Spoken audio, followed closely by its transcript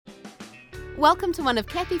Welcome to one of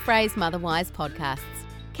Kathy Frey's Motherwise podcasts.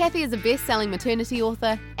 Kathy is a best-selling maternity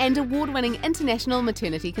author and award-winning international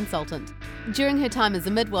maternity consultant. During her time as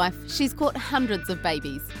a midwife, she's caught hundreds of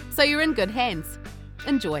babies, so you're in good hands.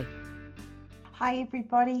 Enjoy. Hi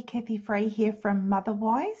everybody, Kathy Frey here from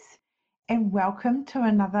Motherwise, and welcome to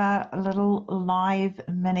another little live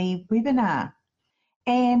mini webinar.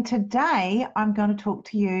 And today I'm going to talk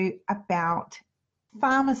to you about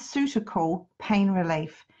pharmaceutical pain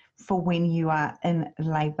relief for when you are in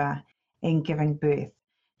labour and giving birth.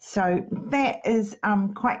 So that is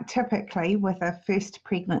quite typically with a first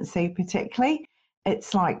pregnancy particularly.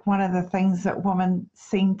 It's like one of the things that women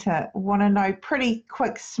seem to want to know pretty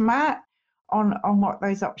quick smart on what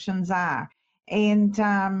those options are. And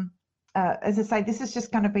as I say, this is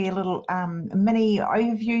just going to be a little mini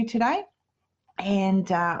overview today.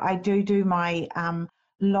 And I do my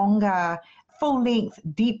longer, full-length,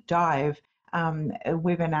 deep dive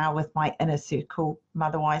webinar with my Inner Circle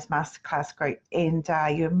Motherwise Masterclass group. And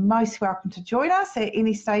you're most welcome to join us at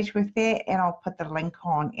any stage with that, and I'll put the link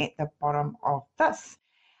on at the bottom of this.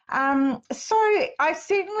 So I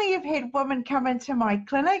certainly have had women come into my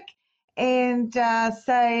clinic and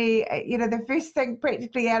say, you know, the first thing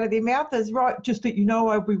practically out of their mouth is, right, just that you know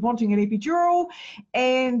I'll be wanting an epidural.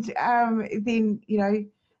 And then, you know,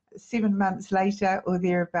 7 months later or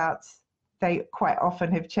thereabouts, they quite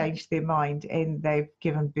often have changed their mind and they've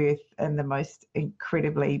given birth in the most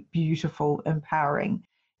incredibly beautiful, empowering,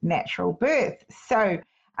 natural birth. So,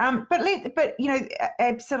 but you know,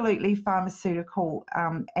 absolutely, pharmaceutical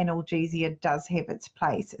analgesia does have its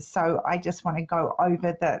place. So I just want to go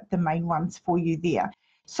over the main ones for you there.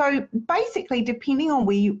 So basically, depending on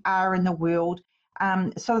where you are in the world,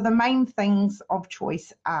 so the main things of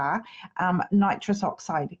choice are nitrous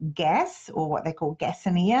oxide gas, or what they call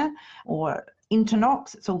Gasaneer, or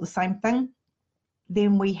Entonox. It's all the same thing.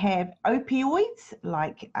 Then we have opioids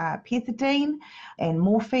like pethidine and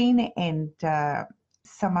morphine and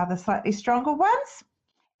some other slightly stronger ones.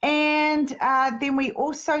 And then we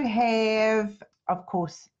also have, of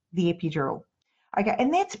course, the epidural. Okay,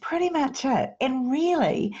 and that's pretty much it. And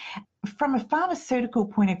really, from a pharmaceutical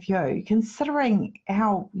point of view, considering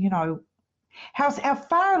how, you know, how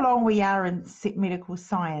far along we are in medical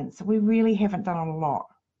science, we really haven't done a lot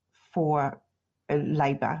for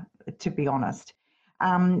labour, to be honest.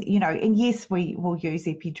 You know, and yes, we will use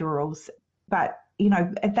epidurals, but, you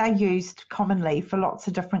know, they're used commonly for lots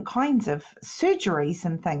of different kinds of surgeries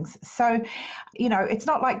and things. So, you know, it's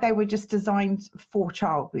not like they were just designed for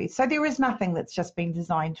childbirth. So there is nothing that's just been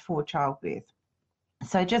designed for childbirth.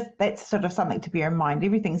 So just that's sort of something to bear in mind.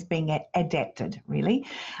 Everything's being adapted, really.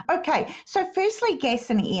 Okay, so firstly,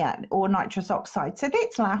 Gasaneer or nitrous oxide. So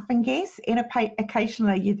that's laughing gas, and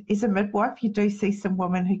occasionally, as a midwife, you do see some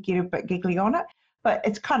women who get a bit giggly on it, but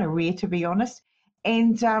it's kind of rare, to be honest.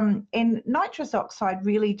 And nitrous oxide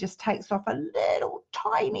really just takes off a little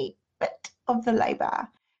tiny bit of the labour,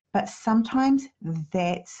 but sometimes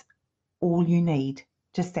that's all you need,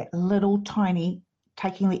 just that little tiny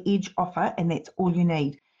taking the edge off it, and that's all you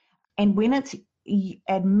need. And when it's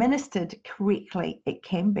administered correctly, it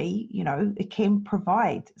can be, you know, it can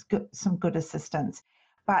provide some good assistance.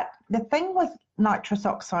 But the thing with nitrous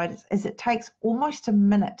oxide is it takes almost a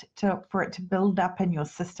minute for it to build up in your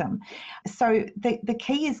system. So the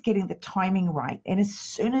key is getting the timing right. And as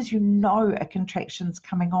soon as you know a contraction's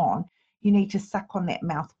coming on, you need to suck on that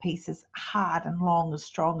mouthpiece as hard and long, as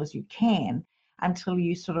strong as you can, until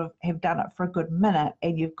you sort of have done it for a good minute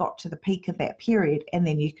and you've got to the peak of that period, and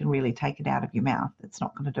then you can really take it out of your mouth. It's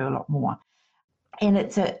not going to do a lot more. And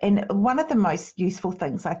and one of the most useful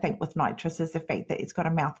things I think with nitrous is the fact that it's got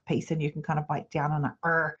a mouthpiece and you can kind of bite down on it,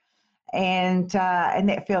 and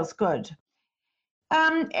that feels good.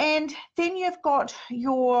 And then you've got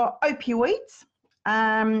your opioids,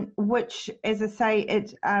 which, as I say,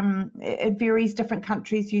 it varies. Different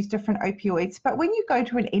countries use different opioids. But when you go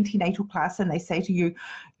to an antenatal class and they say to you,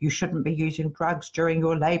 you shouldn't be using drugs during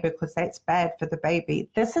your labour because that's bad for the baby,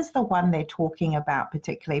 this is the one they're talking about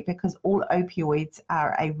particularly, because all opioids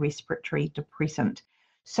are a respiratory depressant.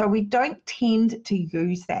 So we don't tend to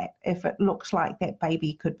use that if it looks like that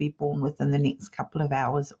baby could be born within the next couple of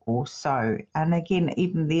hours or so. And again,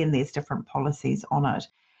 even then, there's different policies on it.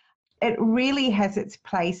 It really has its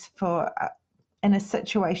place for in a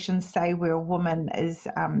situation, say, where a woman is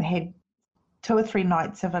had 2 or 3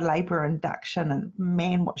 nights of a labour induction, and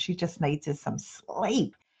man, what she just needs is some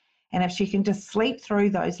sleep. And if she can just sleep through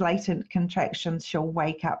those latent contractions, she'll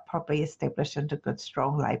wake up probably established into good,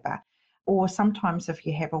 strong labour. Or sometimes if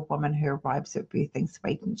you have a woman who arrives at birthing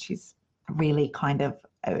suite and she's really kind of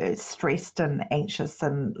stressed and anxious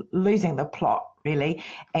and losing the plot, really.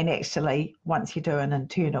 And actually, once you do an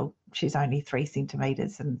internal, she's only 3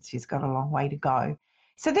 centimetres and she's got a long way to go.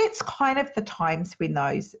 So that's kind of the times when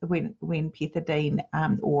pethidine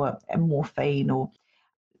or morphine or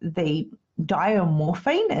the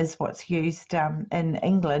diamorphine is what's used in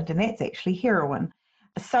England, and that's actually heroin.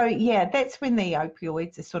 So yeah, that's when the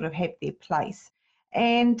opioids sort of have their place.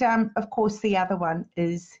 And of course, the other one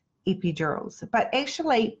is epidurals. But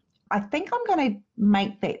actually, I think I'm going to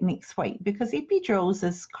make that next week because epidurals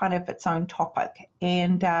is kind of its own topic.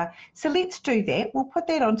 And so let's do that. We'll put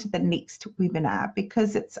that onto the next webinar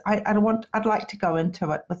because I'd like to go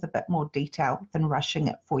into it with a bit more detail than rushing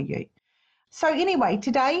it for you. So anyway,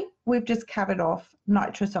 today we've just covered off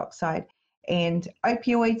nitrous oxide and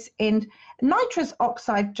opioids. And nitrous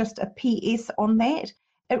oxide, just a PS on that,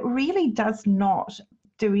 it really does not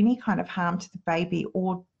do any kind of harm to the baby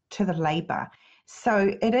or to the labour.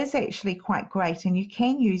 So it is actually quite great, and you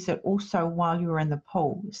can use it also while you're in the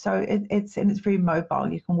pool. So it's very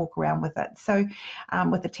mobile. You can walk around with it. So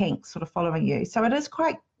with the tank sort of following you. So it is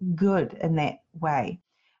quite good in that way.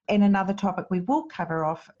 And another topic we will cover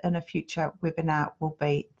off in a future webinar will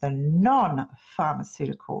be the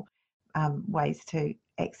non-pharmaceutical ways to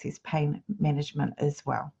access pain management as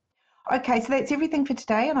well. Okay, so that's everything for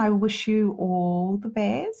today, and I wish you all the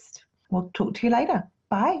best. We'll talk to you later.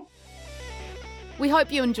 Bye. We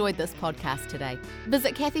hope you enjoyed this podcast today.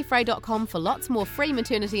 Visit kathyfray.com for lots more free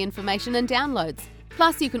maternity information and downloads.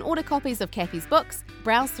 Plus, you can order copies of Kathy's books,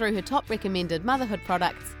 browse through her top recommended motherhood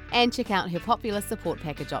products, and check out her popular support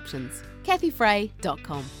package options.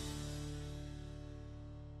 kathyfray.com.